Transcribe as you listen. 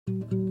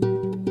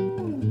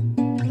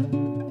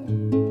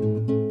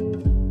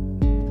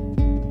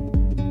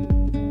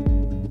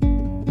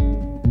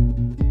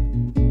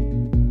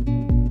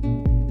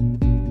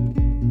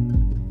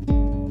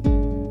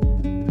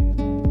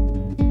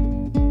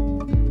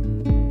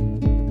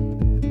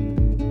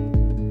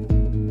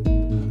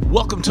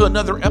Welcome to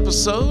another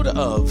episode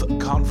of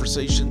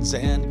Conversations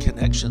and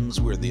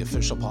Connections. We're the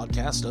official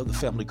podcast of the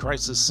Family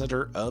Crisis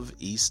Center of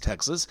East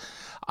Texas.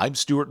 I'm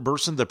Stuart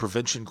Burson, the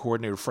prevention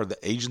coordinator for the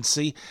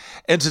agency.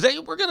 And today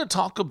we're going to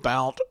talk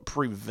about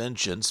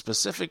prevention,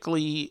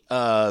 specifically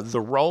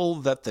the role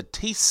that the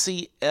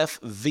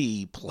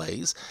TCFV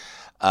plays.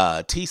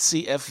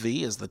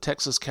 TCFV is the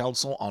Texas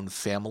Council on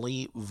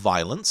Family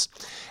Violence.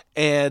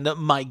 And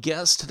my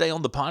guest today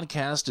on the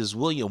podcast is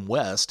William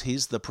West.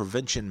 He's the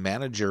prevention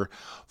manager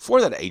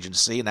for that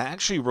agency. And I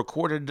actually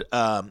recorded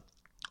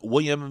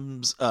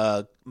William's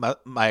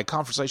my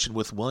conversation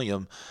with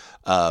William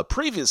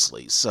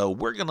previously. So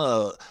we're going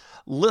to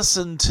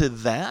listen to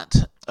that.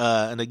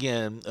 And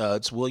again,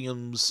 it's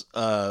William's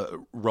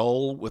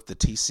role with the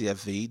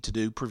TCFV to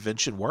do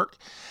prevention work.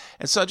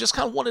 And so I just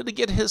kind of wanted to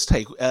get his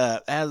take.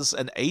 As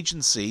an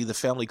agency, the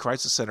Family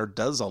Crisis Center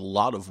does a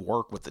lot of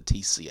work with the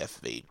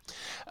TCFV.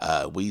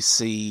 We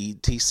see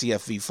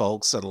TCFV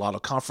folks at a lot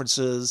of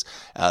conferences.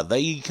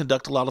 They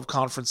conduct a lot of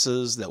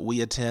conferences that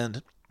we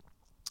attend.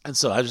 And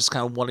so I just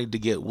kind of wanted to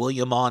get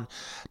William on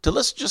to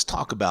let's just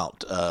talk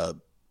about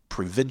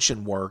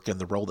prevention work and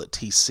the role that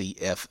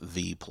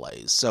TCFV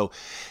plays. So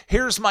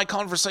here's my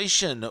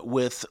conversation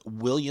with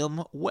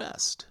William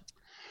West.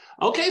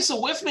 Okay, so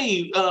with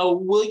me,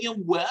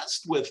 William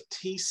West with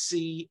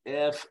TCFV,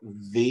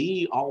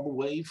 all the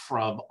way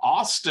from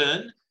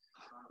Austin.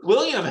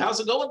 William, how's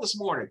it going this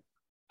morning?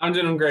 I'm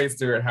doing great,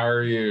 Stuart. How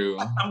are you?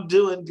 I'm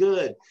doing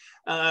good.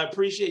 I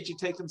appreciate you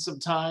taking some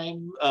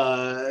time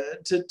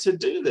to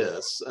do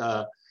this.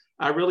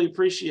 I really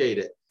appreciate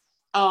it.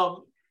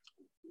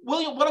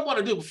 William, what I want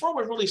to do before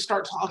we really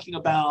start talking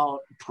about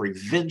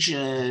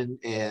prevention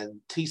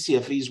and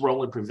TCFV's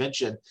role in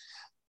prevention,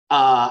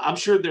 I'm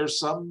sure there's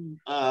some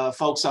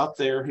folks out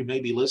there who may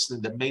be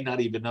listening that may not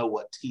even know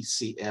what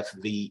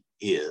TCFV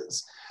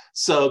is.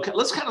 So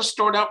let's kind of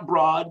start out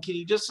broad. Can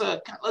you just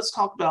let's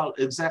talk about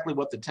exactly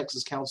what the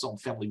Texas Council on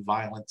Family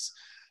Violence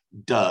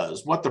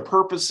does, what the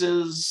purpose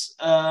is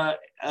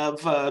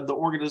of the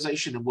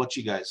organization, and what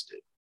you guys do.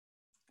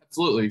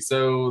 Absolutely.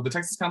 So the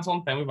Texas Council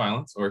on Family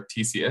Violence, or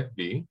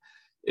TCFV,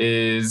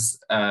 is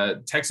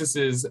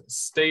Texas's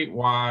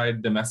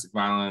statewide domestic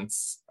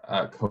violence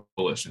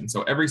coalition.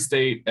 So every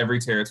state, every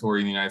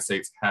territory in the United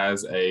States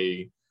has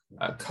a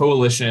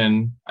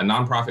coalition, a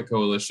nonprofit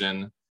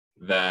coalition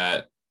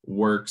that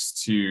works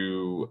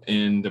to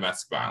end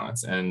domestic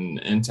violence. And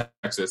in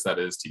Texas, that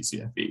is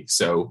TCFV.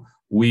 So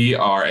we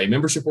are a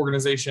membership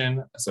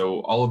organization.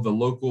 So all of the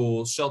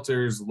local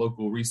shelters,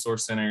 local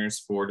resource centers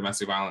for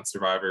domestic violence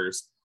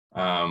survivors,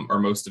 or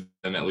most of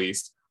them at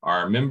least,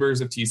 are members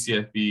of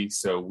TCFV.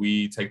 So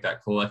we take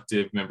that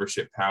collective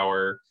membership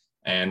power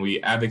and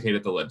we advocate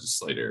at the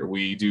legislature.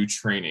 We do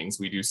trainings,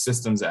 we do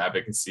systems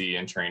advocacy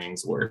and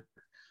trainings work.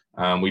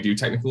 We do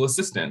technical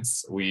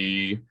assistance.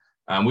 We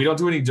don't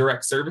do any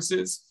direct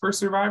services for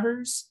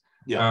survivors,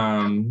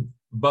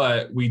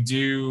 but we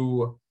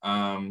do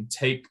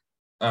take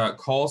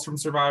calls from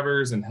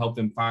survivors and help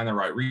them find the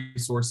right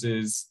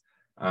resources.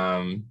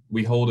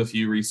 We hold a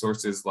few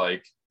resources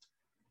like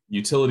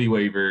utility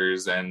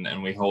waivers,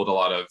 and we hold a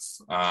lot of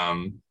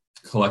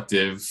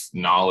collective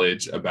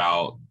knowledge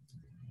about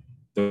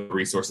the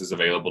resources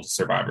available to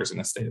survivors in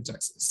the state of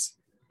Texas.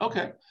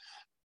 Okay.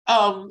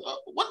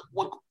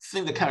 One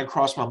thing that kind of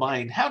crossed my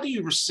mind, how do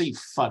you receive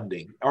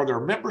funding? Are there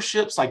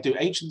memberships? Like, do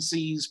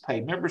agencies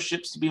pay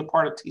memberships to be a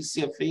part of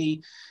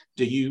TCFV?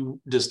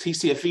 Does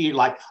TCFV,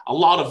 like a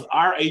lot of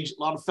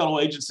fellow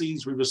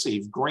agencies, we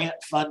receive grant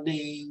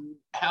funding?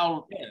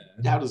 How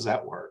does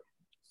that work?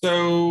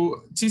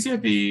 So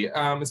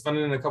TCFV is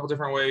funded in a couple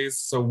different ways.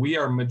 So we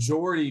are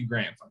majority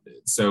grant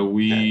funded. So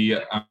we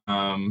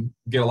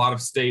get a lot of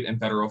state and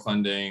federal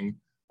funding.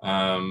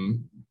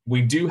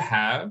 We do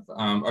have,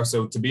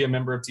 so to be a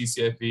member of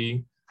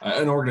TCFV,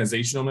 an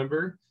organizational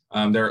member,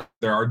 there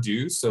are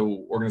dues.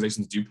 So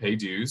organizations do pay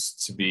dues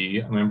to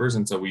be members.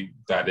 And so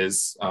that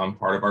is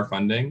part of our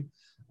funding.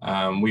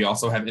 We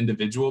also have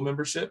individual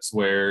memberships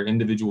where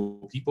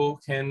individual people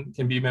can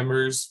be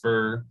members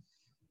for,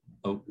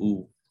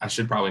 I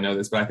should probably know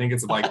this, but I think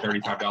it's like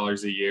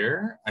 $35 a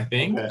year, I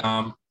think.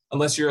 Okay.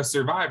 Unless you're a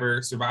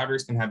survivor,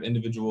 survivors can have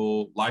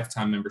individual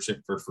lifetime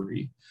membership for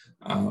free.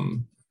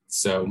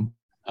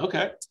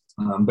 Okay.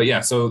 But yeah,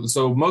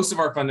 so most of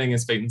our funding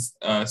is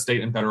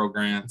state and federal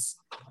grants.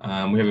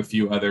 We have a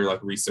few other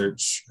like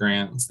research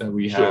grants that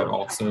we have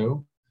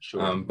also.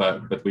 Sure.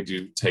 But we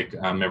do take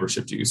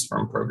membership dues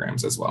from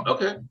programs as well.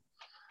 Okay.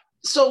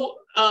 So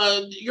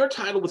your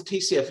title with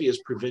TCFV is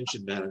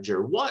prevention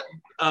manager. What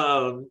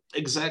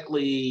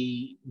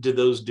exactly do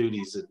those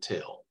duties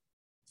entail?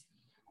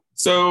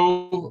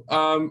 So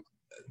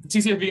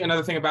TCFV,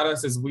 another thing about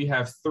us is we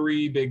have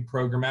three big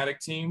programmatic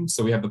teams.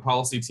 So we have the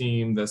policy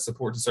team, the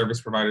support to service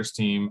providers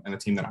team, and the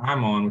team that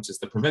I'm on, which is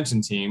the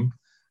prevention team.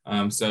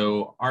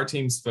 So our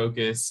team's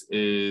focus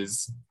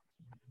is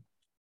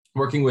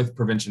working with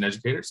prevention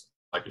educators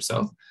like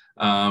yourself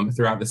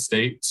throughout the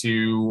state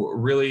to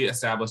really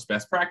establish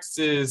best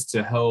practices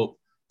to help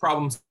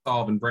problem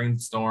solve and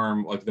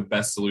brainstorm like the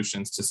best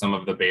solutions to some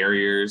of the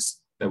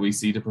barriers that we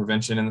see to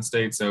prevention in the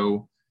state.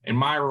 So in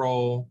my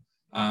role,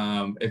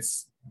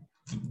 it's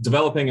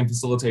developing and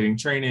facilitating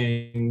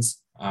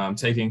trainings,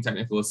 taking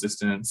technical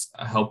assistance,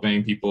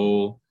 helping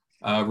people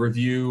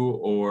review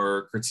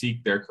or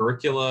critique their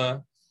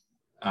curricula,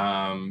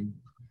 and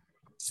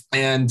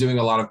doing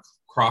a lot of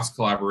cross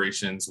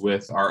collaborations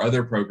with our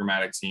other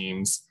programmatic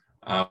teams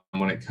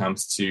when it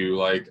comes to,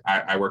 like,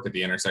 I work at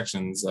the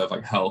intersections of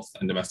like health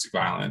and domestic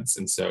violence.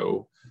 And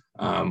so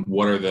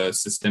what are the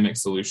systemic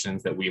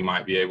solutions that we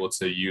might be able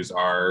to use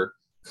our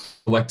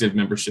collective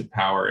membership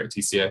power at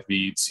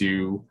TCFV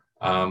to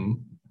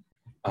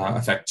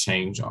affect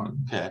change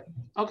on?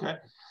 Okay.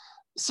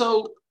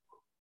 So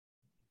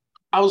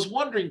I was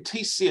wondering,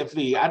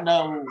 TCFV, I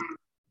know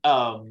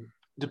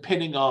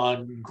depending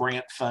on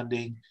grant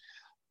funding,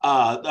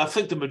 I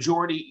think the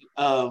majority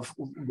of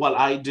what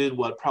I do,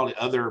 what probably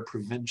other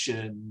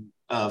prevention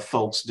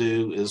folks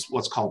do, is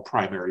what's called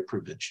primary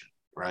prevention,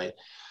 right?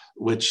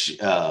 Which,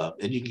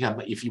 and you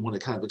can if you want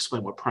to kind of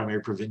explain what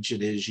primary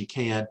prevention is, you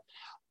can.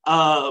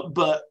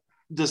 But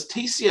does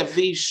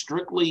TCFV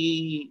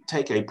strictly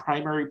take a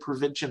primary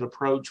prevention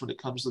approach when it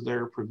comes to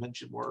their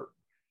prevention work?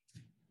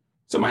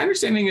 So my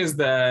understanding is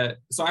that,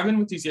 so I've been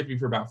with TCFV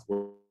for about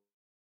 4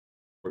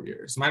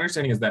 years. My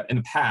understanding is that in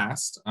the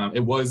past,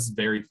 it was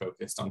very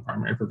focused on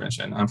primary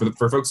prevention.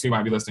 For folks who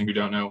might be listening who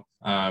don't know,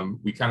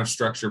 we kind of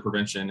structure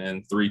prevention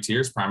in 3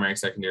 tiers: primary,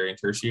 secondary, and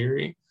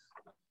tertiary.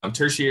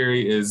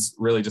 Tertiary is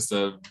really just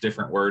a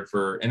different word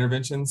for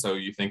intervention. So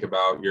you think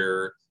about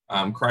your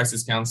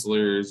crisis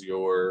counselors,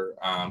 your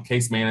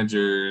case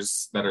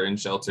managers that are in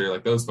shelter,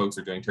 like those folks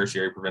are doing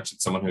tertiary prevention,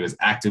 someone who is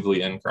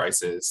actively in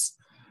crisis.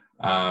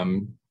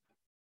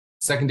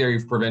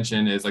 Secondary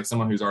prevention is like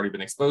someone who's already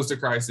been exposed to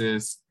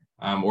crisis,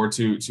 or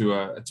to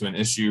an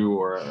issue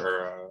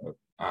or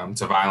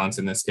to violence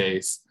in this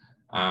case.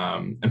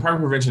 And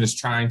primary prevention is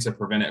trying to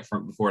prevent it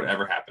from before it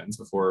ever happens,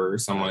 before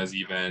someone is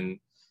even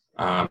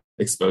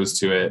exposed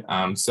to it.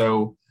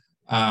 So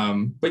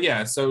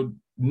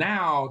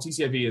now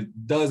TCFV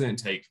doesn't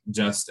take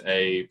just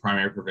a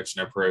primary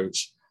prevention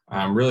approach,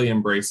 really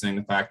embracing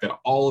the fact that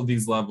all of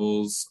these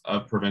levels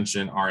of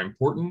prevention are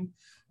important.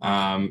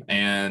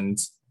 And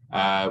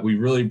we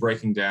really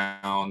breaking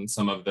down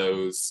some of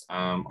those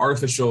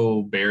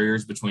artificial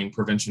barriers between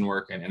prevention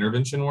work and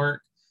intervention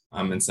work,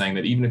 and saying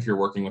that even if you're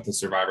working with a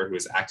survivor who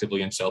is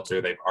actively in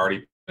shelter, they've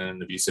already been in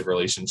an abusive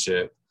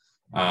relationship,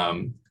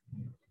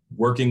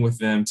 working with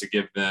them to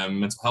give them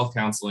mental health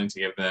counseling, to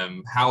give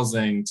them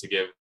housing, to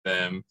give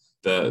them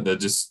the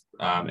just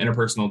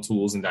interpersonal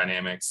tools and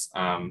dynamics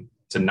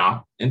to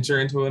not enter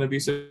into an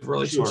abusive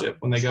relationship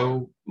when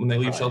they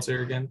leave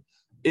shelter again,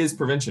 is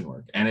prevention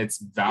work, and it's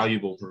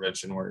valuable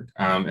prevention work.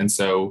 I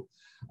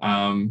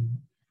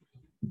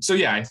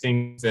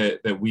think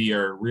that we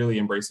are really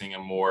embracing a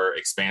more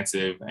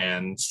expansive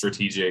and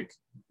strategic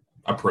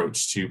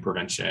approach to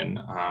prevention.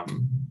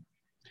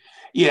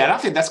 Yeah, and I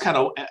think that's kind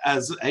of,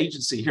 as an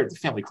agency here at the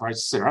Family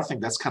Crisis Center, I think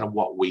that's kind of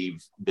what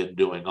we've been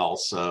doing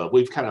also.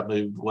 We've kind of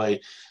moved away,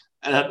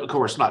 and of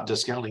course, not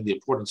discounting the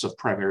importance of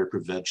primary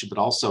prevention, but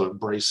also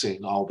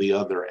embracing all the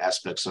other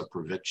aspects of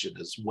prevention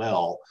as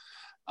well.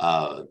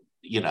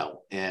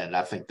 And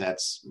I think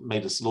that's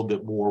made us a little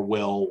bit more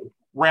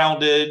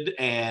well-rounded.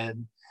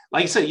 And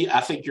like I said,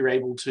 I think you're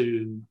able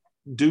to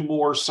do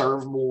more,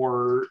 serve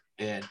more,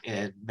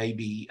 and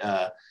maybe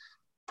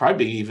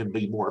probably even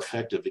be more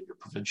effective in your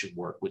prevention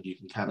work when you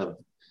can kind of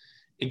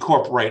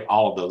incorporate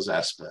all of those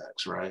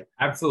aspects, right?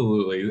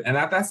 Absolutely. And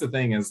that's the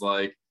thing, is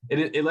like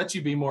it lets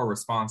you be more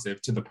responsive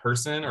to the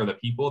person or the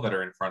people that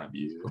are in front of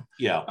you.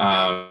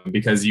 Yeah.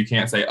 Because you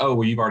can't say, oh,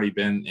 well, you've already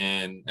been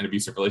in an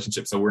abusive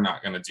relationship, so we're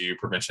not going to do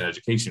prevention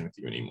education with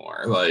you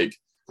anymore. Like,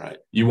 right.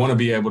 You want to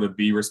be able to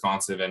be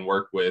responsive and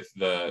work with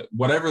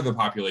whatever the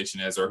population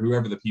is or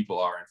whoever the people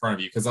are in front of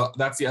you. Because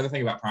that's the other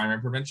thing about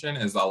primary prevention,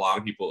 is a lot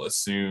of people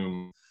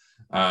assume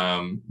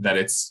that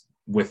it's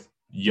with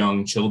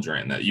young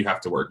children that you have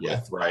to work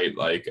with, right?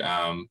 Like,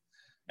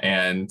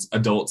 and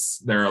adults,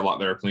 there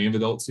are plenty of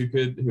adults who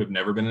have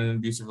never been in an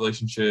abusive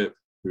relationship,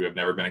 who have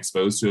never been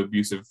exposed to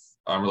abusive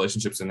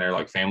relationships in their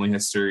like family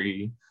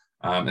history.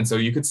 And so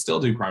you could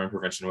still do primary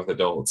prevention with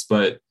adults,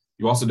 but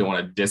you also don't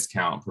want to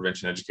discount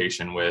prevention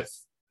education with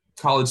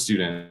college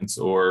students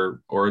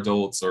or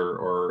adults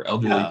or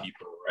elderly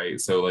people, right?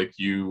 So like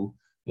you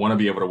want to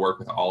be able to work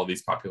with all of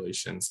these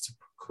populations to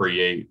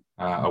create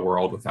a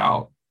world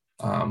without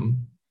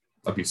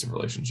abusive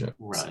relationships.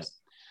 Right.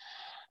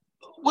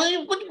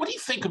 Well, what do you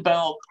think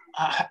about,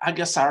 I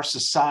guess, our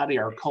society,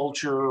 our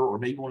culture, or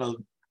maybe one of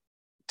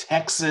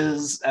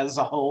Texas as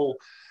a whole,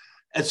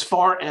 as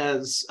far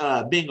as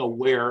being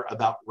aware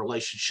about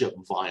relationship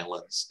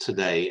violence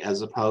today,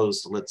 as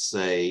opposed to, let's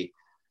say,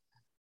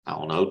 I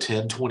don't know,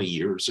 10, 20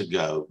 years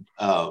ago?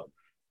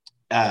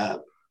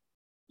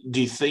 Do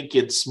you think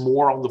it's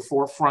more on the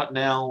forefront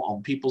now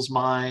on people's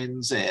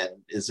minds? And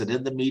is it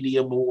in the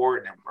media more?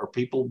 And are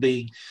people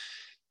being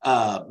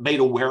made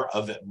aware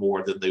of it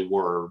more than they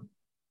were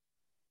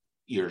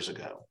years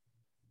ago?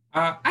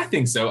 I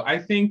think so. I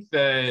think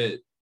that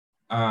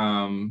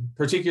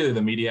particularly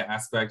the media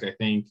aspect, I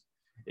think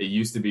it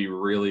used to be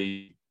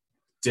really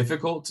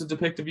difficult to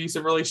depict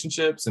abusive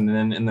relationships. And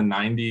then in the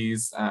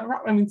 90s,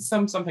 I mean,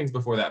 some things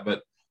before that,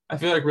 but I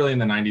feel like really in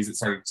the 90s, it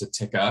started to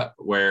tick up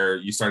where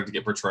you started to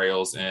get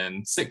portrayals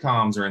in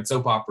sitcoms or in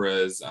soap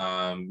operas,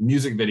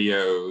 music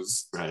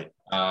videos. Right.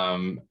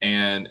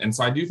 And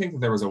so I do think that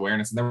there was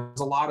awareness, and there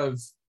was a lot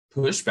of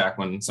pushback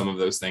when some of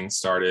those things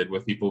started,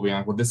 with people being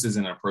like, well, this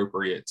isn't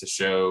appropriate to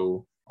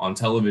show on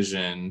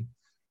television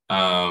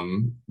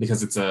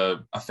because it's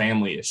a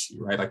family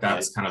issue, right? Like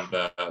that's kind of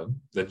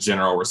the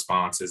general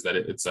response, is that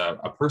it's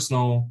a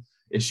personal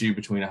issue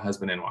between a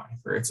husband and wife,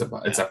 or it's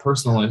a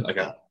personal, like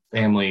a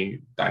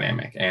family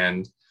dynamic.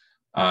 And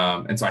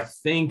so I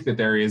think that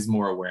there is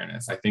more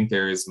awareness. I think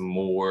there is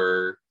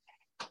more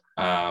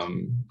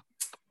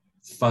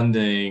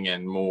funding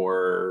and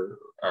more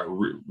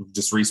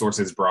just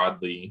resources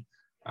broadly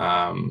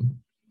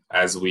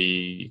as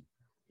we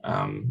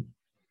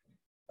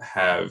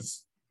have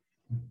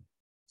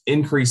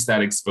increased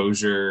that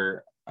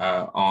exposure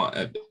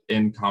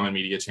in common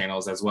media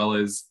channels, as well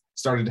as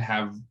started to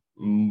have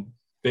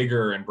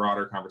bigger and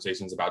broader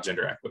conversations about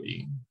gender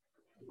equity.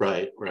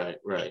 Right.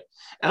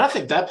 And I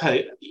think that,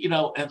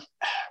 and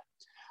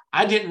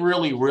I didn't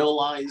really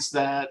realize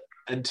that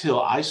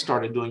until I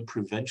started doing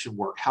prevention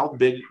work, how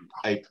big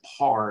a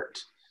part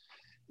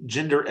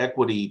gender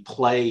equity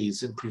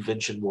plays in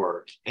prevention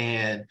work,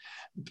 and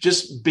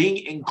just being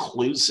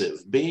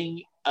inclusive,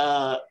 being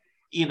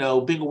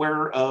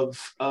aware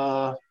of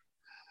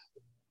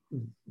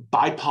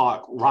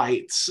BIPOC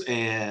rights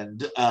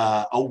and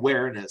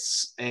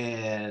awareness,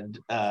 and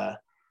I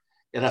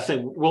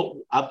think,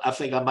 I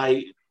think I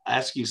might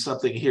ask you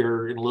something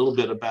here in a little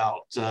bit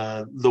about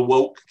the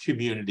woke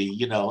community.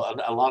 A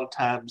lot of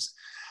times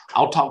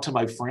I'll talk to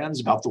my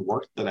friends about the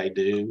work that I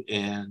do,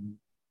 and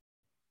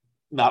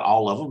not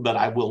all of them, but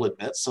I will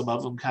admit some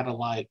of them kind of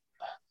like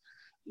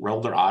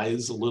roll their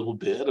eyes a little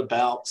bit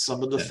about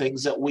some of the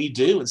things that we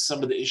do and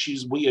some of the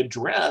issues we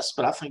address.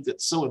 But I think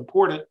that's so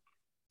important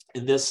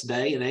in this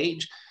day and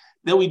age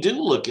that we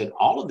do look at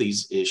all of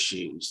these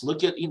issues,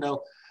 look at,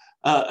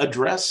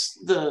 address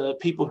the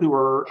people who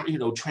are,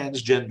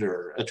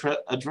 transgender,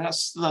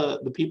 address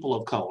the people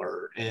of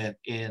color, and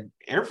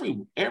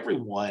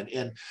everyone,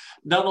 and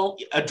not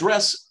only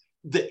address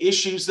the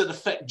issues that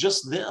affect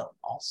just them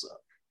also.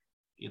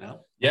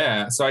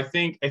 Yeah. So I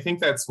think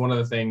that's one of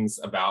the things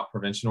about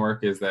prevention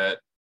work, is that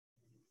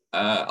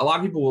a lot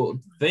of people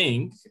will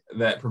think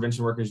that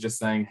prevention work is just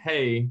saying,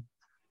 hey,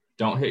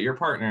 don't hit your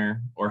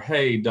partner, or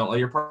hey, don't let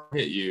your partner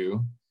hit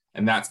you.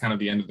 And that's kind of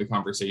the end of the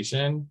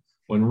conversation.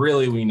 When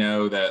really we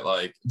know that,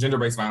 like,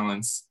 gender-based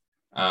violence,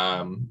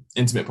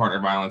 intimate partner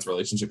violence,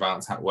 relationship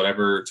violence,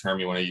 whatever term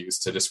you want to use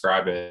to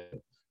describe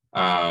it,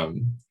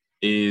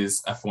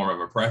 is a form of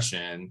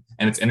oppression,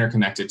 and it's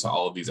interconnected to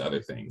all of these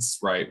other things,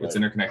 right? It's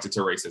interconnected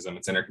to racism,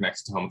 it's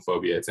interconnected to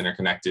homophobia, it's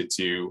interconnected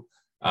to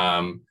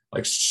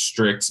like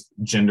strict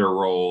gender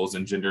roles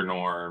and gender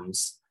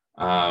norms,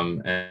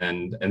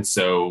 and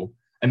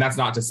that's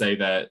not to say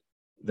that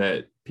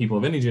people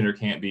of any gender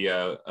can't be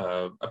a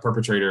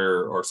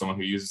perpetrator or someone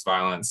who uses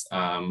violence,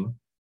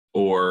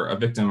 or a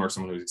victim or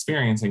someone who's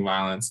experiencing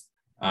violence,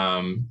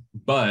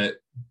 but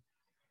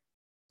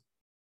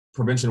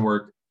prevention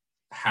work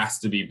has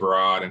to be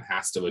broad and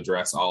has to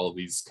address all of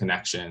these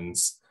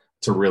connections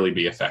to really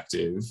be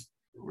effective.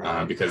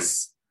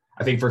 Because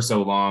I think for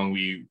so long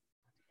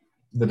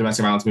the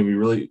domestic violence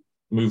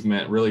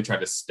movement really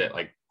tried to stay,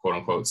 like, quote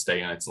unquote,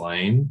 stay in its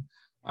lane,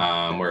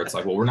 where it's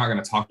like, well, we're not going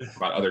to talk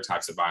about other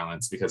types of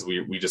violence because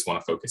we just want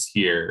to focus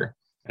here.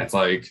 And it's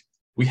like,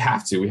 we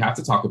have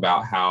to talk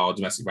about how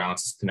domestic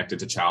violence is connected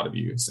to child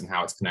abuse, and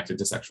how it's connected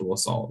to sexual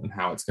assault, and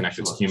how it's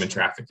connected to human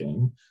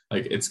trafficking.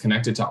 Like, it's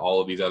connected to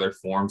all of these other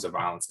forms of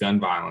violence,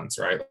 gun violence,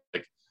 right?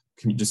 Like,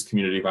 just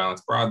community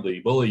violence broadly,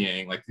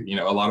 bullying. Like,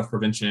 a lot of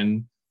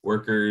prevention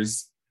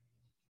workers,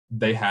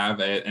 they have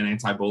an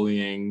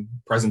anti-bullying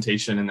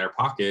presentation in their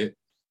pocket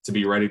to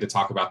be ready to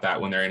talk about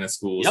that when they're in a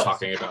school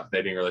talking about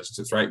dating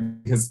relationships, right?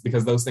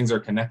 Because those things are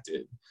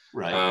connected.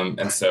 Right.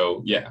 And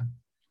so, yeah.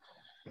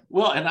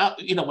 Well, and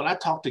when I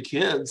talk to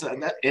kids,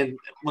 and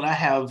when I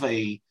have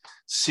a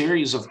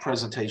series of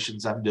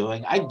presentations I'm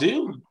doing, I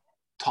do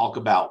talk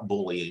about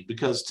bullying,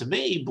 because to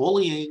me,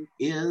 bullying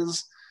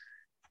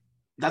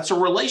that's a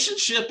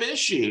relationship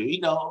issue,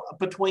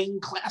 between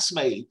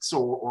classmates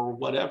or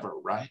whatever,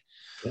 right?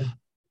 Yeah.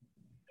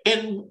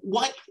 And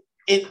what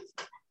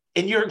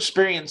in your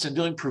experience in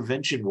doing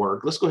prevention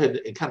work, let's go ahead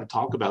and kind of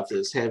talk about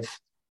this.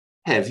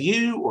 Have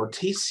you or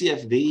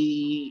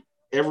TCFV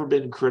ever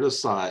been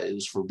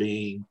criticized for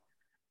being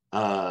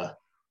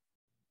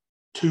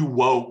too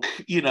woke,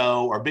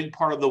 or being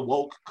part of the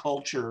woke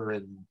culture,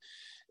 and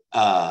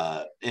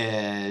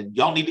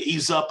y'all need to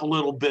ease up a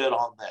little bit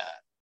on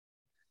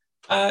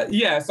that?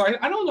 Yeah, so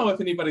I don't know if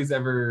anybody's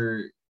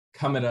ever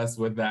come at us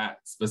with that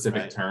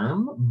specific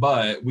term,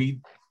 but we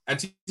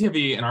at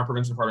TCFV in our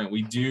prevention department,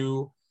 we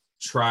do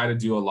try to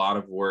do a lot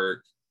of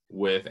work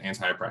with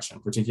anti-oppression,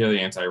 particularly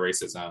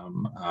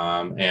anti-racism,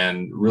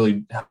 and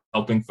really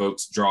helping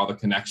folks draw the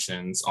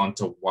connections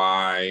onto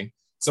why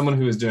someone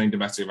who is doing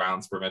domestic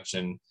violence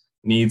prevention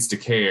needs to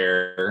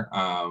care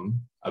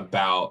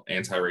about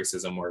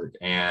anti-racism work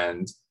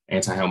and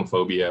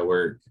anti-homophobia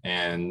work,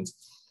 and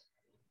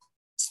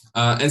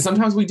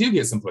sometimes we do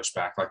get some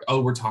pushback, like,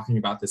 oh, we're talking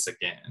about this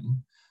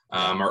again,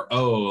 or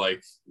oh,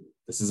 like,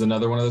 this is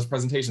another one of those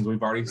presentations,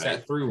 we've already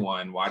sat through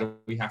one, why do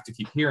we have to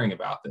keep hearing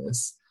about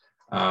this?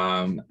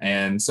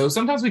 And so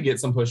sometimes we get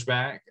some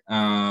pushback,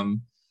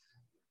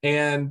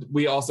 and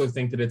we also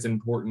think that it's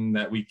important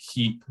that we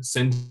keep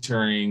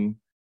centering.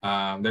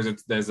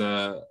 There's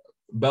a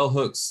Bell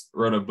Hooks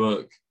wrote a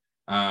book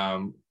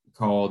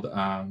called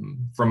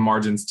From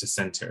Margins to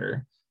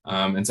Center.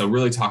 And so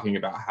really talking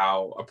about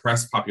how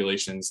oppressed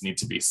populations need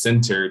to be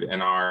centered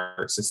in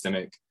our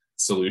systemic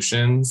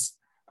solutions.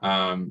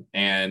 And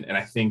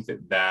I think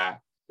that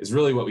is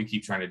really what we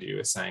keep trying to do,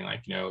 is saying,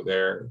 like, you know,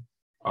 there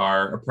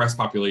are oppressed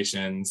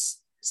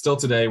populations still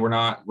today. We're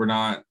not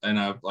in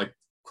a, like,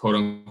 quote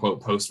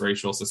unquote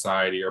post-racial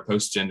society or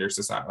post-gender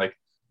society. Like,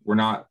 we're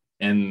not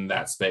in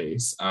that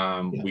space.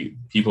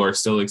 People are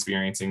still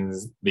experiencing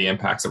the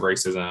impacts of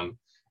racism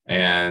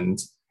and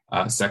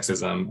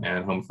sexism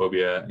and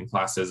homophobia and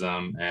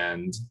classism,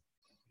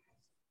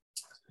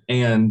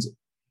 and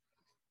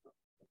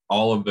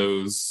all of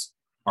those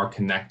are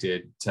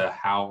connected to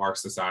how our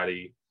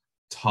society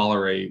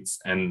tolerates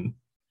and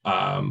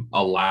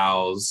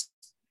allows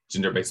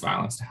gender-based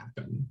violence to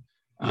happen.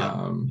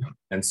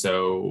 And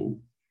so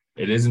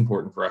it is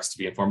important for us to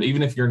be informed,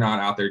 even if you're not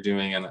out there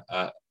doing an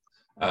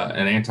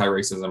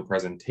anti-racism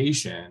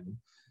presentation.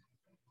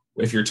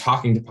 If you're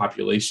talking to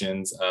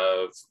populations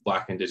of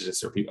Black,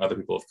 Indigenous, or other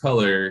people of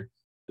color,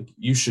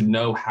 you should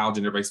know how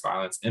gender-based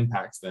violence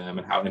impacts them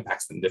and how it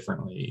impacts them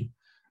differently.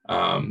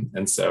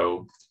 And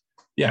so,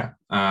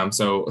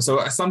 so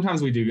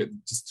sometimes we do get,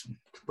 just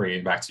bringing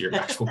it back to your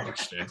actual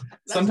question,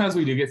 sometimes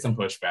we do get some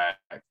pushback,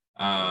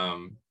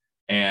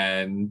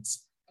 and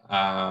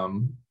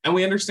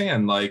we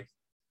understand, like,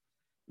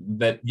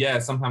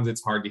 that, sometimes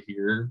it's hard to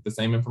hear the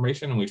same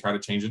information, and we try to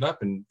change it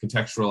up and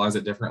contextualize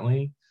it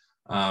differently.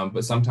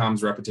 But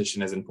sometimes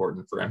repetition is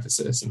important for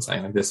emphasis, and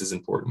saying, like, this is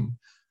important.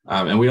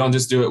 And we don't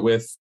just do it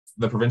with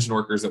the prevention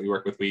workers that we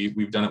work with.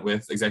 We've done it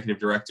with executive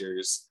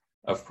directors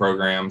of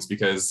programs,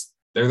 because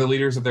they're the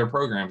leaders of their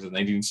programs, and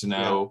they need to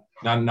know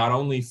not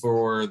only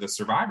for the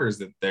survivors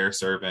that they're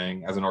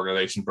serving as an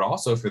organization, but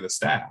also for the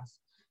staff.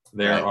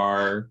 There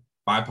are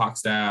BIPOC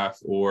staff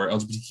or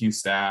LGBTQ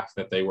staff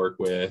that they work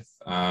with,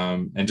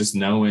 and just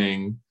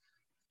knowing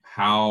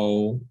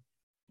how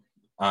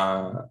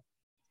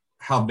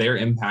they're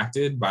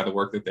impacted by the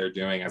work that they're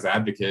doing as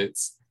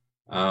advocates.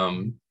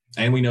 And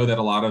we know that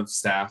a lot of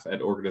staff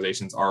at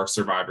organizations are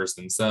survivors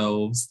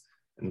themselves.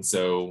 And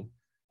so,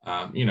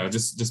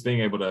 just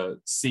being able to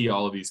see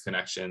all of these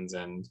connections,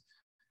 and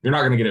you're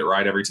not going to get it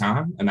right every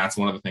time. And that's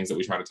one of the things that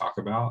we try to talk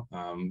about.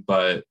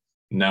 But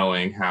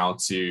knowing how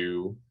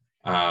to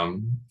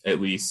at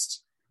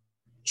least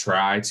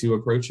try to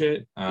approach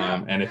it.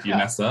 And if you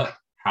mess up,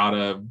 how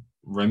to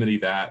remedy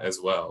that as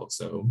well.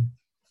 So.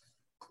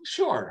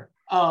 Sure.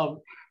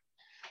 How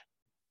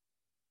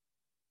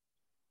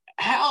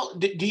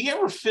do you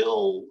ever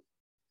feel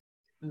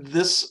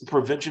this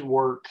prevention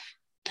work,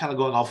 kind of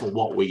going off of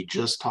what we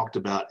just talked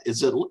about,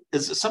 is it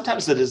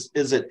sometimes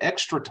is it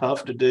extra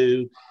tough to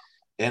do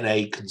in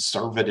a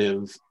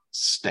conservative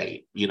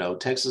state? You know,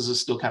 Texas is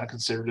still kind of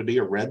considered to be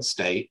a red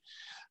state,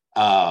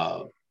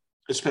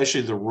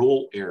 especially the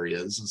rural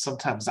areas, and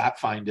sometimes I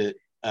find it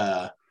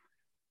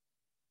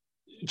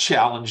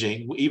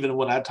challenging, even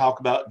when I talk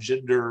about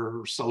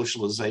gender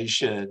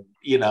socialization,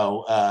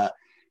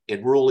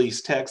 in rural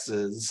East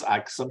Texas.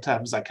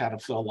 Sometimes I kind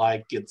of feel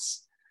like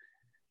it's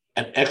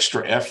an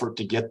extra effort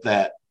to get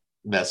that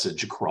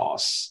message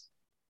across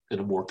in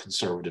a more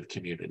conservative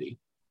community.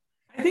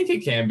 I think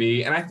it can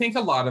be. And I think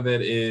a lot of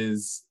it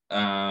is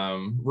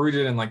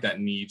rooted in, like, that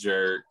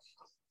knee-jerk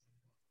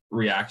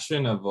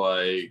reaction of,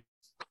 like,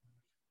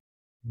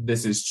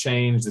 this is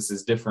change, this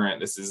is different,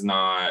 this is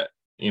not,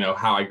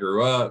 how I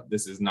grew up,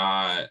 this is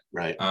not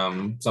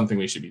something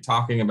we should be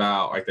talking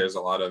about. Like, there's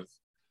a lot of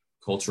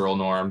cultural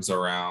norms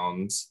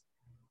around,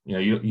 we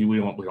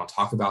don't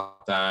talk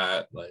about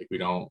that. Like, we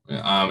don't,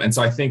 and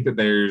so I think that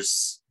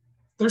there's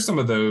some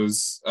of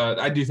those.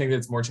 I do think that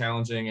it's more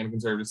challenging in a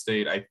conservative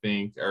state, I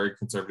think, or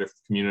conservative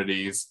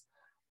communities.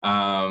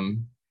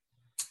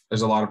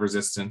 There's a lot of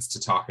resistance to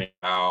talking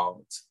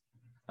about,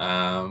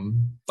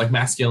 like,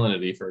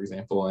 masculinity, for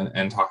example,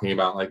 and talking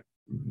about, like,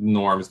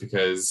 norms,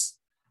 because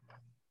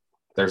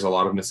there's a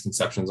lot of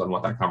misconceptions on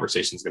what that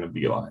conversation is going to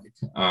be like.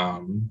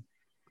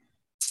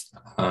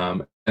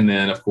 And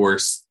then, of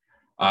course,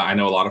 I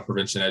know a lot of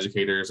prevention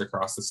educators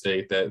across the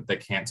state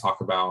that can't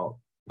talk about,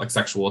 like,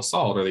 sexual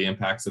assault or the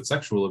impacts of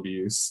sexual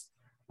abuse,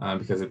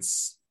 because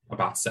it's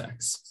about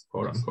sex,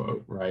 quote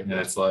unquote, right? And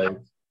it's like,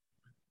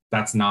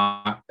 that's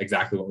not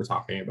exactly what we're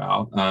talking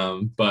about.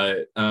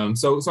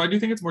 So I do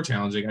think it's more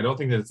challenging. I don't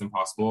think that it's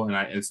impossible, and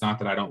it's not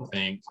that I don't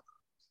think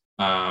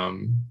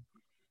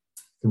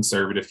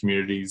conservative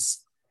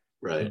communities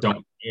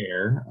don't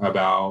care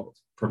about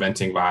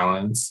preventing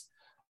violence.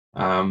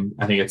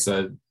 I think it's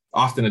a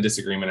often a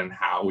disagreement in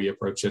how we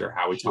approach it or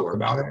how we talk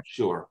about it.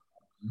 Sure.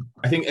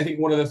 I think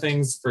one of the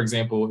things, for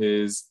example,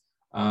 is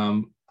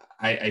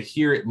I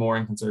hear it more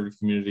in conservative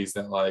communities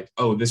that like,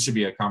 oh, this should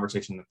be a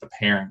conversation that the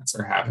parents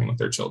are having with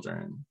their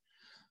children.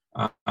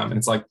 And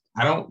it's like,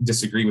 I don't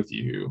disagree with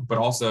you, but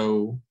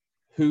also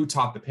who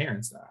taught the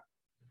parents that?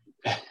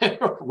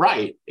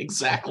 Right,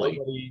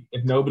 exactly.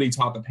 If nobody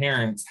taught the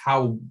parents,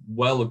 how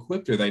well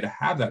equipped are they to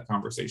have that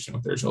conversation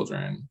with their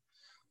children?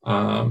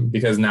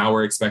 Because now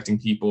we're expecting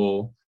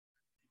people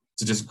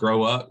to just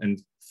grow up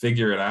and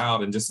figure it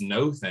out and just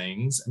know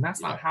things, and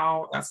that's not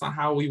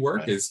how we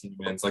work as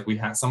humans. Like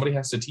somebody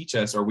has to teach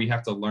us, or we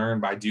have to learn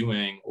by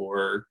doing,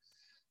 or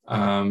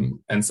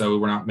and so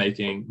we're not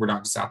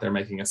just out there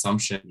making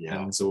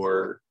assumptions,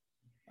 or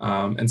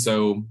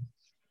so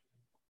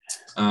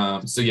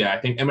yeah, I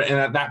think, and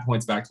that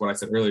points back to what I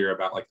said earlier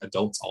about like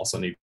adults also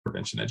need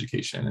prevention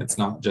education. It's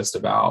not just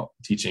about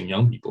teaching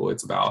young people,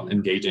 it's about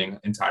engaging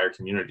entire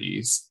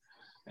communities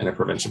in a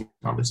prevention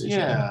conversation.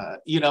 Yeah,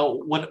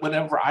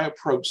 whenever I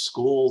approach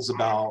schools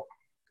about,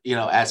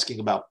 asking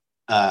about,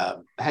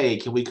 hey,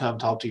 can we come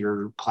talk to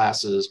your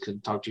classes, can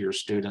talk to your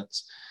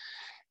students?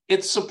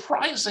 It's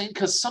surprising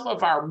because some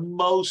of our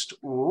most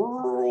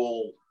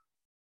rural,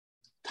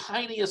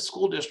 tiniest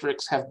school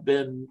districts have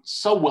been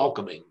so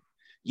welcoming.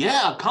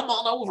 Yeah, come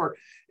on over.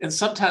 And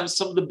sometimes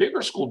some of the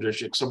bigger school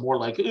districts are more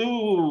like,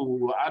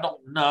 ooh, I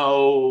don't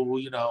know,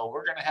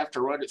 we're going to have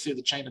to run it through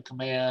the chain of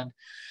command.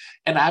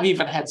 And I've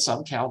even had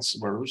some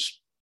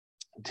counselors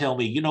tell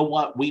me, you know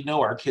what, we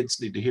know our kids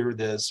need to hear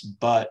this,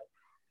 but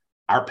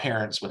our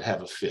parents would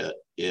have a fit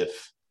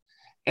if,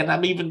 and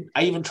I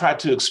even tried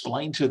to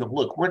explain to them,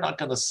 look, we're not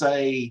going to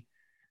say,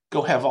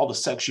 go have all the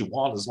sex you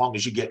want as long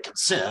as you get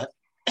consent.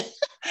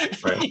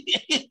 Right.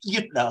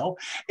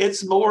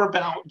 It's more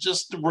about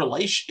just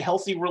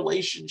healthy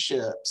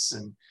relationships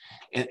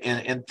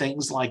and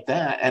things like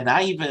that. And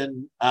I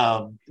even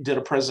did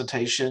a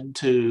presentation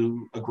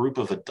to a group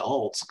of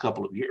adults a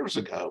couple of years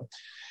ago,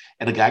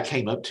 and a guy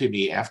came up to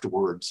me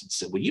afterwards and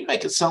said, well, you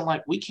make it sound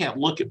like we can't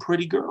look at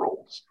pretty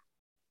girls.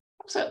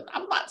 I said,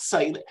 I'm not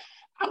saying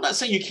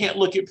you can't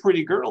look at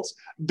pretty girls.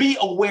 Be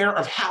aware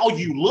of how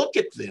you look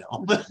at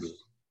them.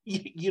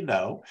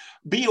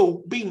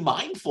 Be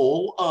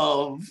mindful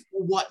of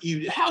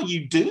how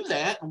you do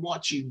that and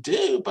what you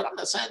do, but I'm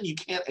not saying you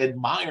can't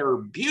admire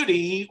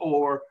beauty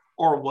or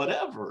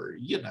whatever,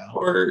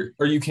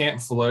 or you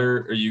can't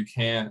flirt, or you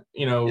can't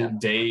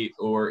date,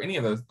 or any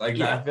of those. Like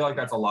I feel like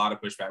that's a lot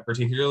of pushback,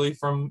 particularly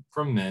from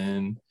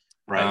men,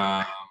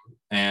 right?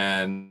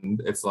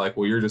 And it's like,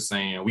 well, you're just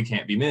saying we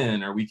can't be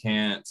men, or we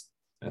can't.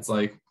 It's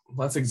like,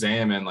 let's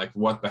examine like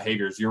what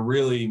behaviors you're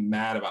really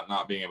mad about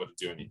not being able to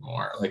do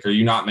anymore. Like, are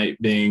you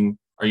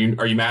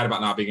mad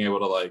about not being able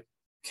to like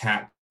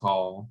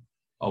catcall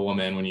a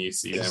woman when you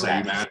see them? Are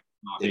you mad about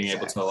not being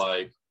able to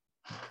like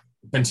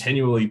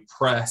continually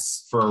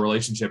press for a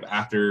relationship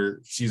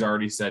after she's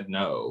already said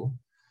no?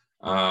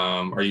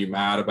 Are you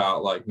mad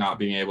about like not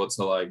being able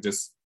to like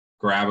just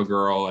grab a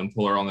girl and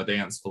pull her on the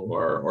dance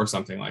floor or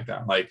something like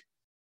that?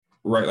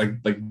 Right,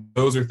 like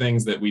those are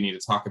things that we need to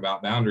talk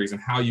about, boundaries and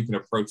how you can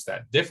approach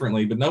that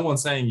differently. But no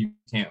one's saying you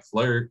can't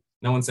flirt.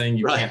 No one's saying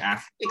you can't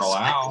ask a girl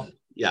out.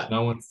 Yeah.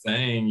 No one's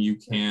saying you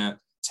can't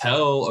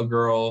tell a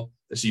girl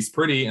that she's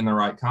pretty in the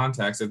right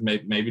context. If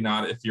maybe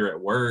not if you're at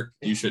work,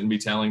 you shouldn't be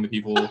telling the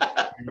people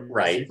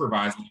right,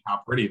 supervising how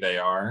pretty they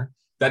are.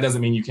 That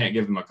doesn't mean you can't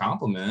give them a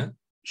compliment.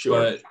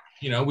 Sure.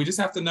 But we just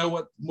have to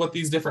know what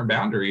these different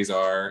boundaries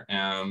are,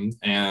 and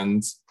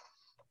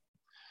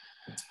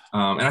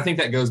I think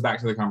that goes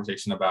back to the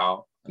conversation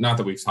about, not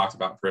that we've talked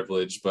about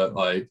privilege, but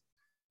like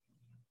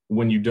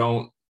when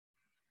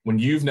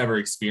you've never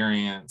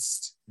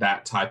experienced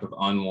that type of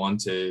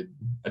unwanted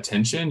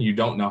attention, you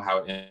don't know how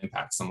it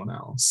impacts someone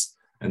else.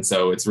 And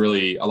so it's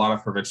really a lot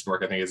of prevention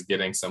work, I think, is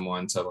getting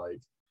someone to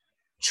like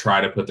try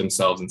to put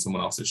themselves in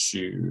someone else's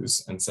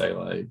shoes and say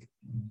like,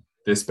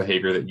 this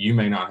behavior that you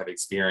may not have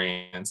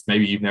experienced,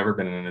 maybe you've never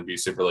been in an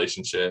abusive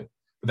relationship,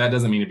 but that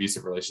doesn't mean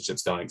abusive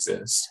relationships don't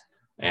exist.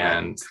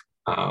 And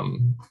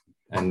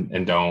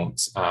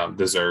don't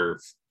deserve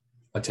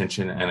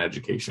attention and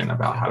education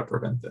about how to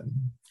prevent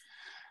them.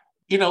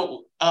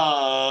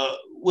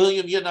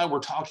 William, you and I were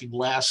talking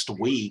last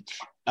week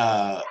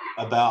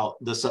about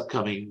this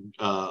upcoming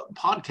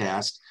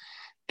podcast,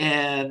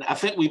 and I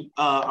think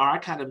I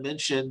kind of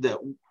mentioned that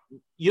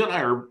you and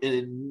I are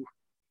in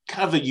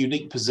kind of a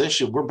unique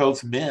position. We're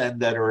both men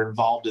that are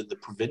involved in the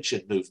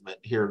prevention movement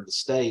here in the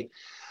state.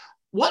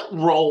 What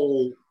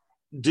role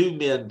do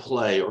men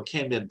play, or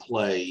can men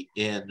play,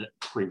 in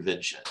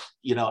prevention?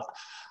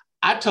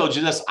 I told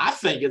you this, I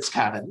think it's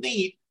kind of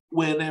neat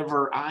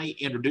whenever I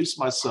introduce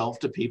myself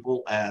to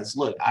people as,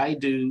 look, I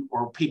do,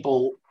 or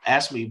people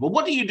ask me, well,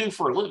 what do you do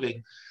for a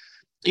living?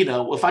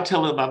 If I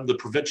tell them I'm the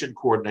prevention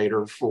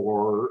coordinator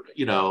for,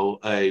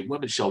 a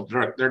women's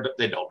shelter,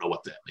 they don't know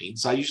what that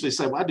means. I usually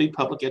say, well, I do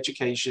public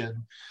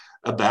education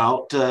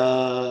about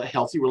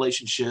healthy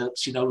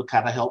relationships, to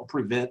kind of help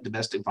prevent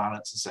domestic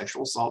violence and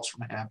sexual assaults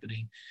from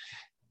happening.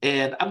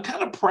 And I'm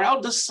kind of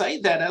proud to say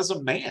that as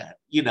a man,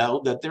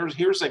 that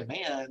here's a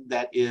man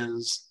that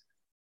is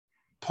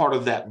part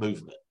of that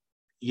movement,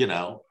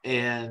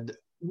 and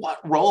what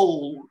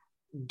role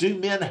do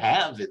men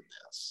have in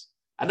this?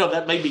 I know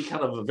that may be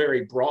kind of a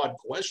very broad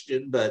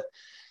question, but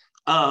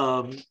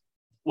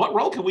what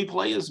role can we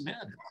play as men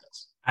in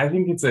this? I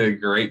think it's a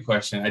great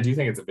question. I do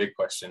think it's a big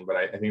question, but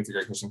I think it's a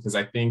great question because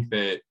I think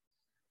that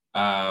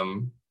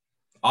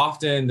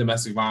often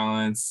domestic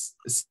violence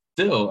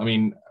still, I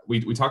mean,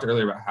 we talked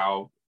earlier about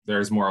how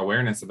there's more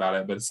awareness about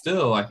it, but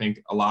still, I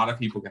think a lot of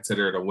people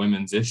consider it a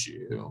women's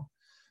issue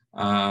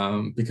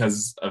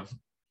because of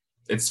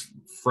it's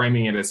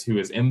framing it as who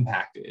is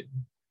impacted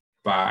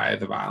by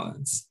the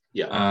violence.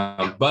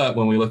 Yeah. But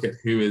when we look at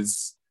who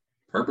is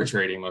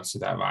perpetrating most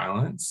of that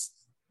violence,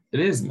 it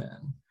is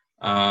men.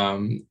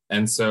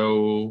 And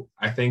so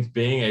I think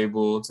being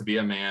able to be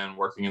a man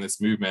working in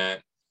this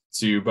movement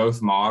to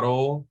both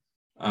model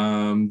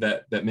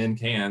that men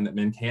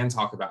can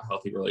talk about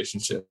healthy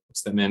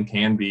relationships, that men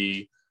can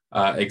be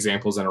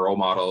examples and role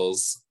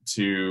models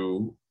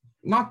to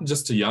not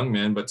just to young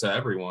men, but to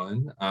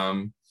everyone,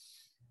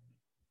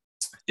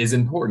 is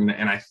important.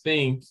 And I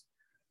think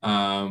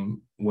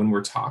when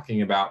we're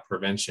talking about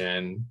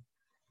prevention,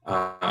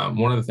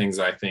 one of the things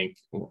that I think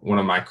one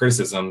of my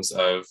criticisms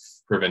of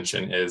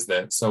prevention is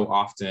that so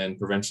often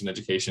prevention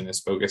education is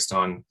focused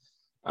on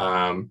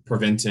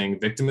preventing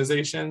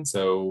victimization.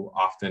 So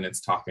often it's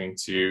talking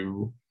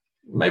to,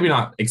 maybe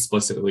not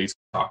explicitly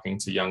talking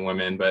to young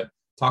women, but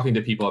talking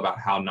to people about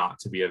how not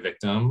to be a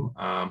victim,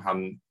 how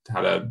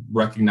to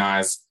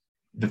recognize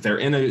that they're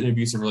in an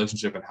abusive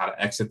relationship and how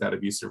to exit that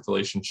abusive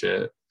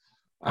relationship.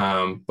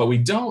 But we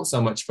don't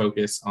so much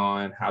focus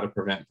on how to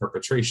prevent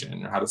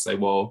perpetration, or how to say,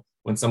 well,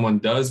 when someone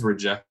does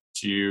reject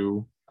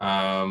you,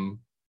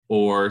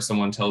 or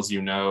someone tells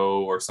you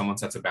no, or someone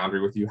sets a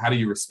boundary with you, how do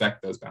you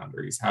respect those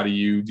boundaries? How do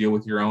you deal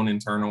with your own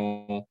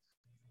internal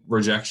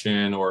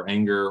rejection or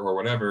anger or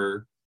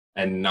whatever,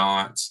 and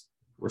not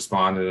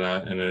respond in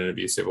an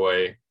abusive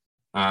way?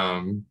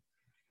 And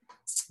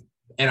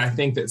I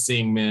think that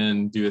seeing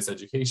men do this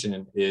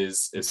education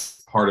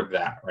is part of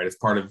that, right? It's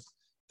part of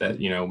that,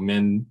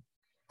 men,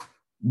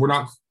 we're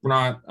not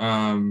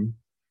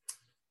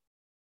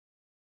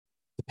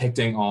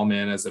depicting all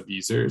men as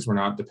abusers. We're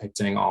not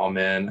depicting all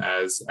men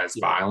as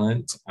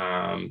violent.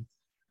 And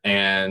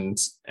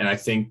I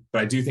think,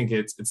 but I do think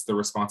it's the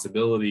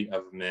responsibility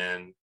of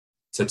men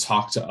to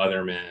talk to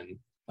other men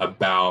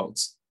about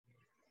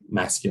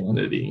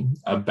masculinity,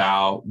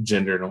 about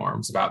gender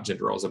norms, about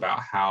gender roles, about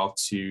how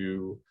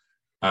to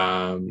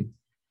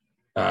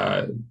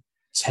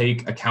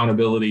take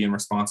accountability and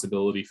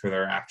responsibility for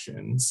their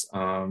actions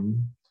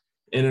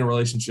in a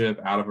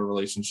relationship, out of a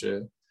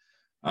relationship.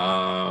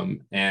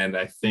 And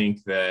I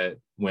think that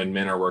when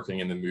men are working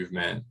in the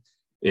movement,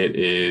 it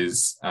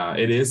is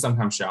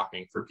sometimes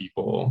shocking for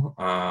people,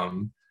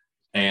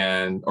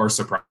 or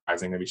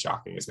surprising. Maybe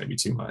shocking is maybe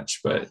too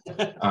much, but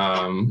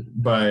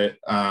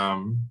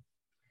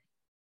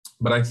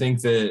I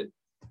think that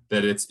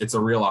it's a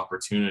real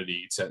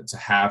opportunity to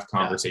have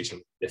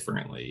conversations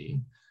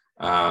differently.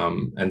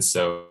 And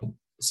so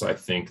I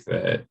think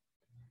that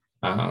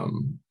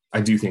I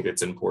do think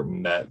it's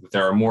important that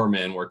there are more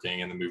men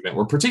working in the movement,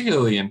 or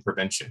particularly in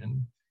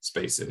prevention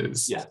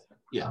spaces. Yeah.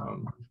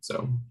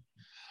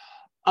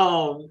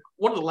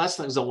 One of the last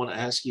things I want to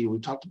ask you, we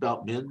talked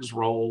about men's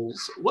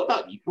roles. What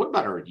about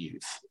our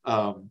youth?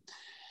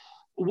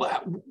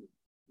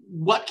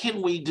 What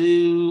can we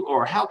do,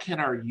 or how can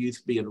our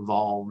youth be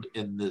involved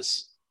in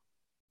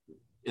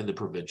the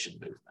prevention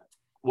movement?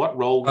 What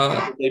role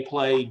do they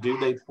play? Do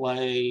they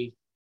play?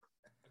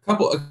 A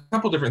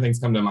couple different things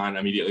come to mind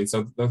immediately.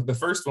 So the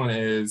first one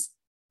is,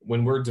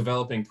 when we're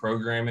developing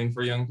programming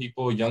for young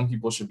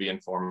people should be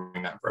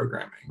informing that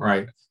programming,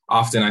 right?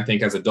 Often I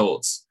think as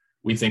adults,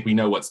 we think we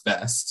know what's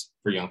best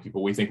for young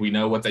people. We think we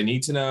know what they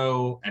need to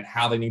know and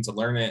how they need to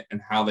learn it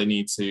and how they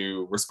need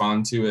to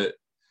respond to it.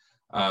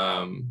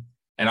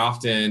 And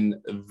often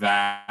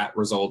that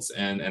results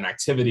in an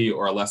activity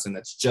or a lesson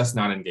that's just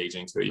not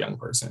engaging to a young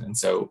person. And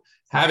so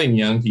having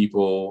young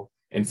people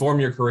inform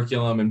your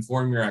curriculum,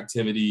 inform your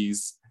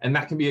activities, and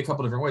that can be a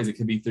couple different ways. It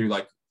could be through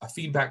like a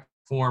feedback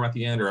form at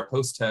the end, or a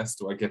post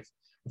test, like if at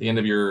the end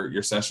of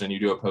your session, you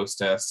do a post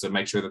test to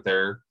make sure that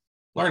they're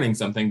learning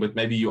something, but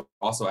maybe you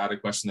also add a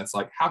question that's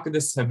like, how could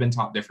this have been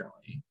taught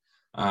differently?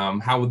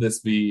 How would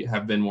this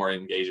have been more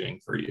engaging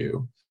for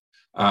you?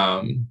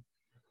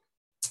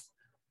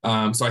 So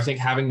I think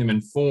having them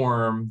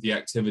inform the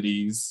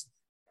activities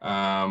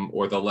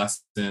or the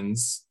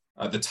lessons,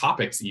 the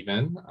topics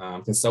even,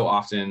 because so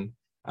often,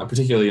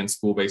 particularly in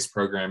school-based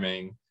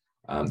programming,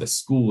 the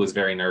school is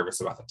very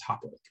nervous about the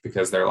topic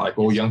because they're like,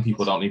 well, young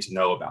people don't need to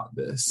know about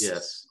this.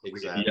 Yes,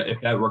 exactly.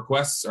 If that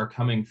requests are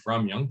coming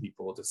from young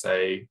people to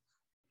say,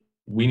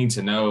 we need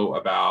to know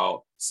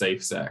about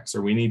safe sex,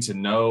 or we need to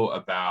know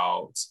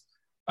about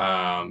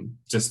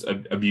just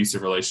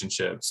abusive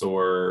relationships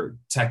or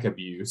tech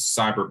abuse,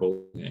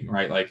 cyberbullying,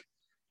 right? Like,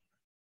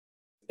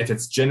 if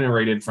it's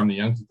generated from the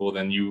young people,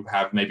 then you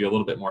have maybe a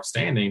little bit more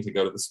standing to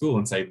go to the school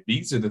and say,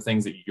 these are the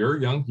things that your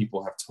young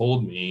people have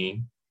told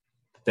me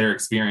they're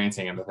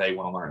experiencing and that they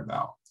want to learn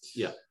about.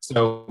 Yeah.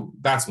 So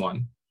that's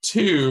one.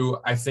 Two,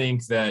 I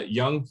think that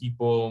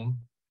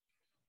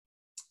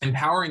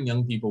empowering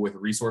young people with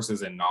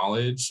resources and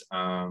knowledge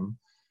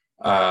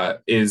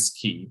is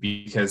key,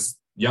 because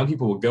young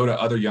people will go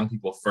to other young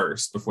people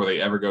first before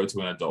they ever go to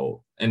an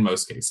adult in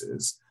most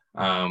cases.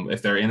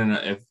 If they're in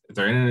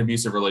an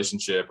abusive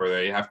relationship or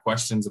they have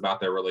questions about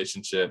their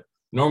relationship,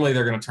 normally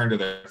they're going to turn to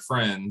their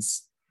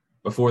friends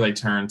before they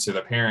turn to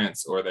their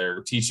parents or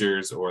their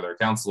teachers or their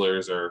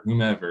counselors or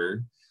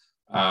whomever.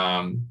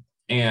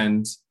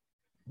 And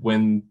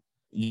when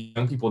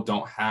young people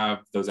don't have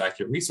those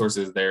accurate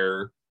resources,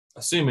 they're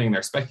assuming,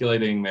 they're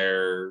speculating,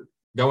 they're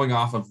going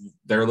off of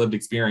their lived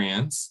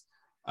experience.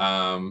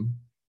 And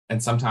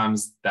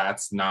sometimes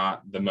that's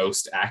not the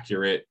most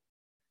accurate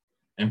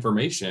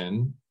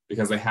information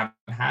because they haven't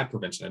had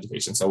prevention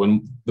education. So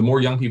the more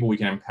young people we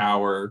can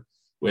empower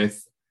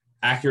with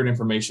accurate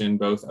information,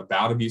 both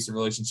about abusive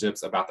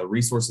relationships, about the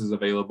resources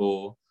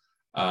available,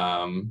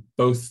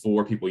 both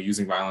for people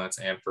using violence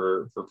and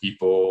for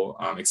people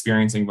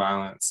experiencing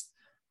violence,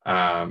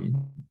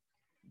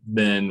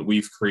 then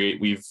we've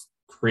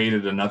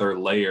created another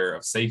layer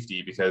of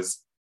safety, because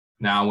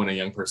now when a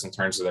young person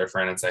turns to their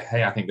friend and say,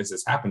 hey, I think this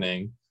is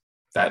happening,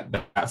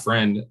 that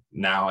friend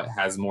now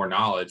has more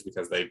knowledge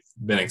because they've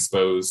been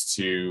exposed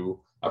to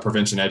a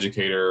prevention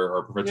educator or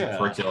a prevention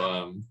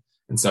curriculum.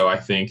 And so I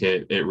think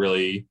it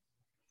really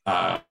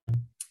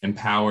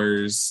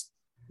empowers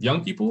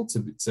young people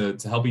to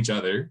help each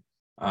other.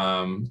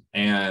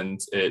 And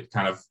it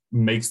kind of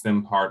makes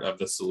them part of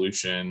the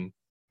solution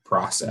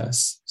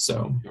process.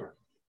 So. Sure.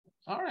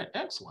 All right.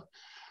 Excellent.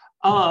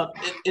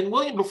 And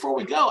William, before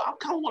we go, I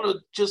kind of want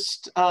to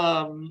just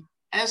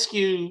ask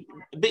you,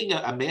 being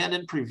a man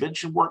in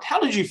prevention work, how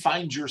did you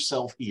find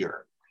yourself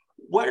here?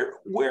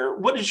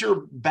 What is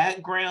your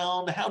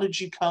background? How did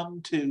you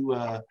come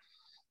to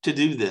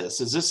do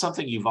this? Is this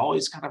something you've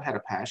always kind of had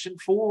a passion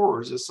for,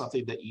 or is this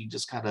something that you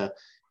just kind of,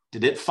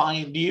 did it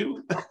find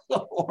you?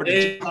 Or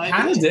it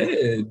kind of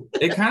did.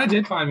 It kind of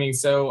did find me.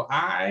 So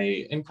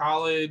in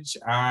college,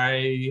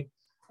 I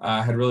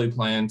had really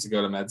planned to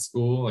go to med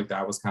school. Like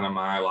that was kind of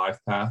my life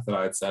path that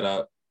I had set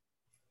up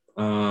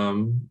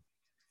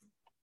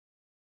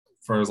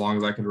for as long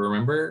as I could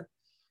remember.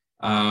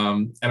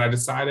 And I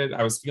decided,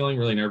 I was feeling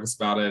really nervous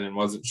about it and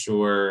wasn't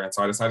sure. And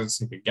so I decided to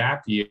take a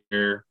gap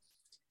year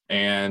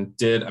and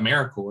did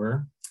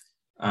AmeriCorps.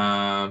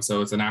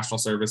 So it's a national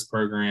service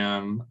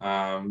program,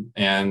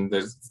 and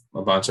there's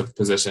a bunch of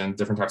positions,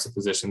 different types of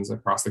positions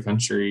across the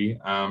country.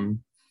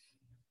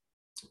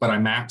 But I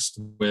matched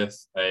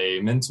with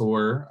a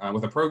mentor,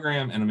 with a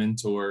program and a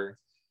mentor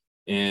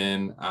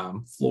in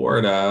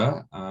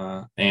Florida,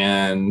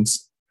 and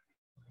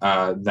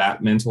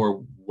that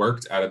mentor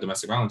worked at a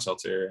domestic violence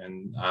shelter,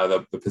 and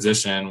the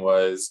position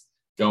was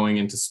going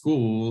into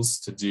schools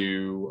to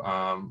do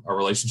a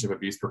relationship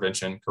abuse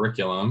prevention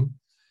curriculum.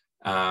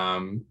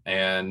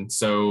 And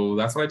so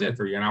that's what I did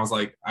for a year. And I was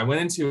like, I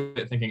went into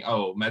it thinking,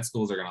 oh, med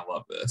schools are going to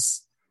love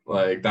this.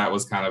 Like that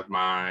was kind of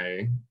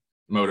my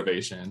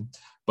motivation.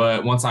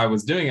 But once I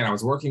was doing it, I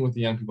was working with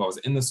the young people. I was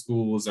in the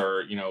schools,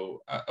 or,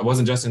 I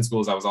wasn't just in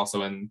schools. I was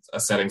also in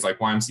settings like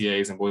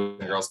YMCAs and Boys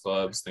and Girls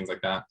Clubs, things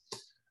like that.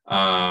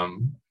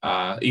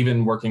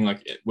 Even working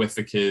like with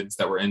the kids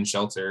that were in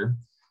shelter.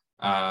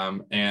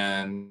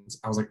 And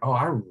I was like, oh,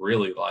 I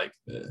really like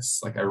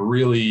this. Like, I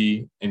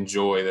really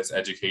enjoy this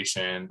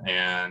education,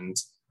 and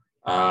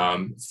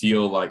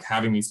feel like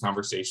having these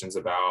conversations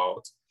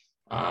about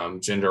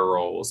gender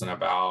roles and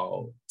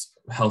about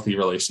healthy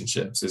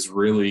relationships is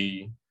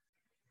really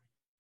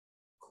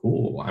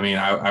cool. I mean,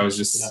 I was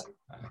just,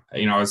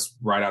 I was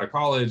right out of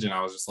college, and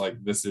I was just like,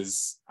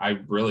 I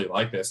really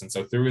like this. And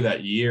so through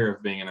that year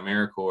of being in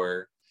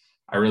AmeriCorps,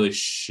 I really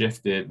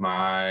shifted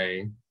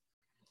my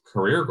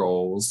career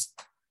goals.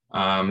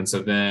 And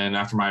so then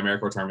after my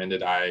AmeriCorps term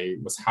ended, I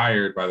was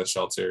hired by the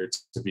shelter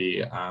to be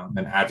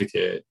an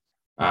advocate.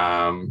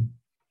 And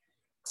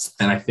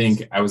I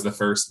think I was the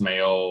first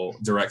male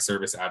direct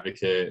service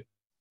advocate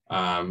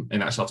in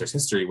that shelter's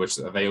history, which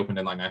they opened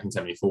in like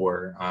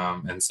 1974.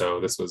 And so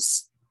this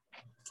was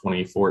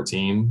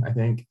 2014, I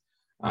think.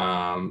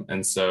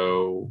 And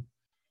so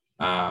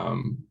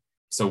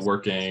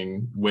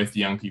working with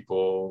young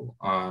people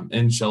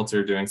in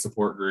shelter, doing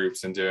support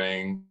groups and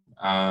doing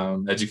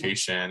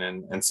education.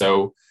 And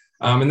so,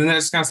 and then that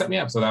just kind of set me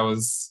up. So that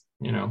was,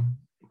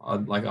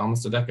 like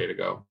almost a decade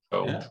ago.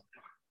 So. Yeah.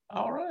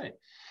 All right.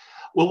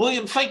 Well,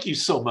 William, thank you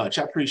so much.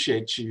 I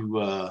appreciate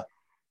you,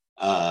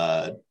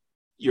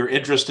 your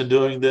interest in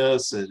doing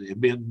this, and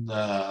being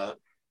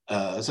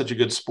such a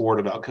good sport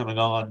about coming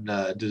on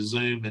to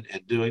Zoom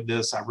and doing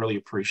this. I really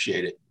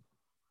appreciate it.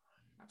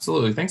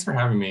 Absolutely. Thanks for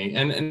having me.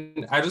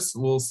 And I just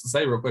will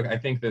say real quick, I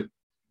think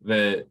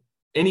that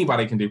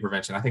anybody can do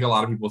prevention. I think a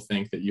lot of people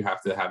think that you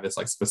have to have this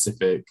like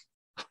specific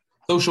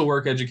social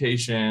work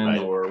education,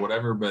 right, or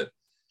whatever,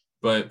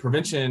 but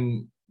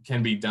prevention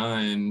can be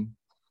done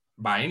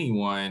by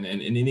anyone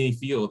and in any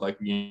field. Like,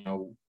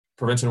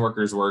 prevention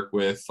workers work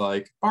with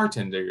like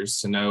bartenders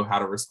to know how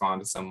to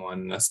respond to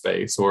someone in a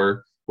space,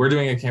 or we're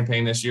doing a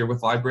campaign this year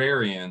with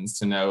librarians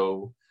to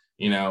know,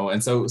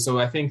 and so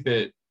I think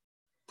that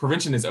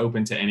prevention is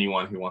open to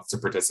anyone who wants to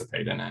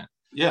participate in it.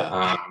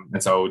 Yeah.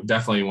 And so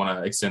definitely want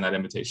to extend that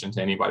invitation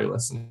to anybody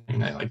listening,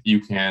 that like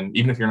you can,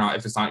 even if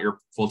it's not your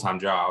full-time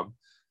job,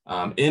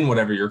 in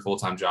whatever your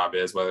full-time job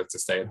is, whether it's a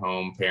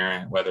stay-at-home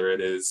parent, whether it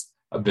is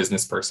a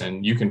business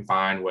person, you can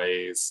find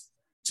ways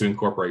to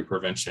incorporate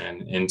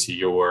prevention into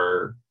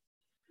your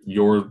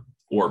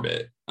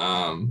orbit.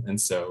 And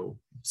so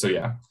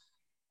yeah.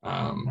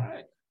 All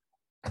right.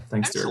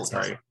 Thanks, Excellent.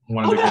 Stuart. Sorry. I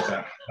wanted to get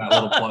that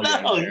little plug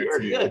in there You're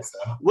too. good. So.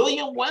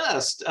 William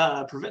West,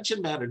 Prevention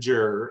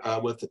Manager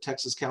with the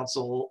Texas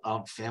Council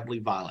on Family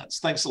Violence.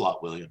 Thanks a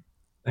lot, William.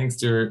 Thanks,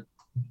 Stuart.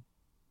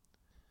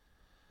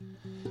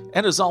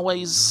 And as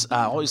always,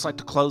 I always like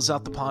to close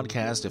out the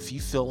podcast. If you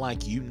feel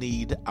like you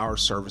need our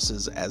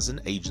services as an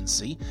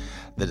agency,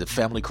 the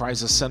Family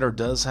Crisis Center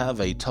does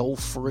have a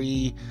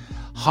toll-free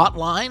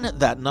hotline.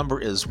 That number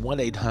is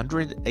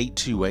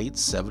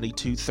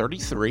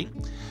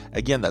 1-800-828-7233.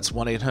 Again, that's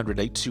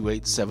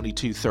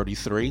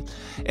 1-800-828-7233.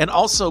 And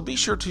also be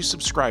sure to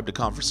subscribe to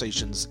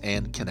Conversations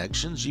and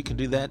Connections. You can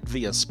do that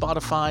via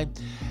Spotify,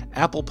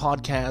 Apple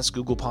Podcasts,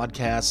 Google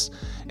Podcasts,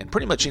 and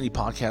pretty much any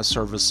podcast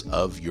service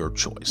of your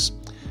choice.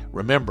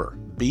 Remember,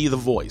 be the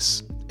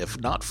voice, if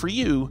not for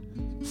you,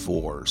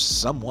 for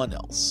someone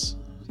else.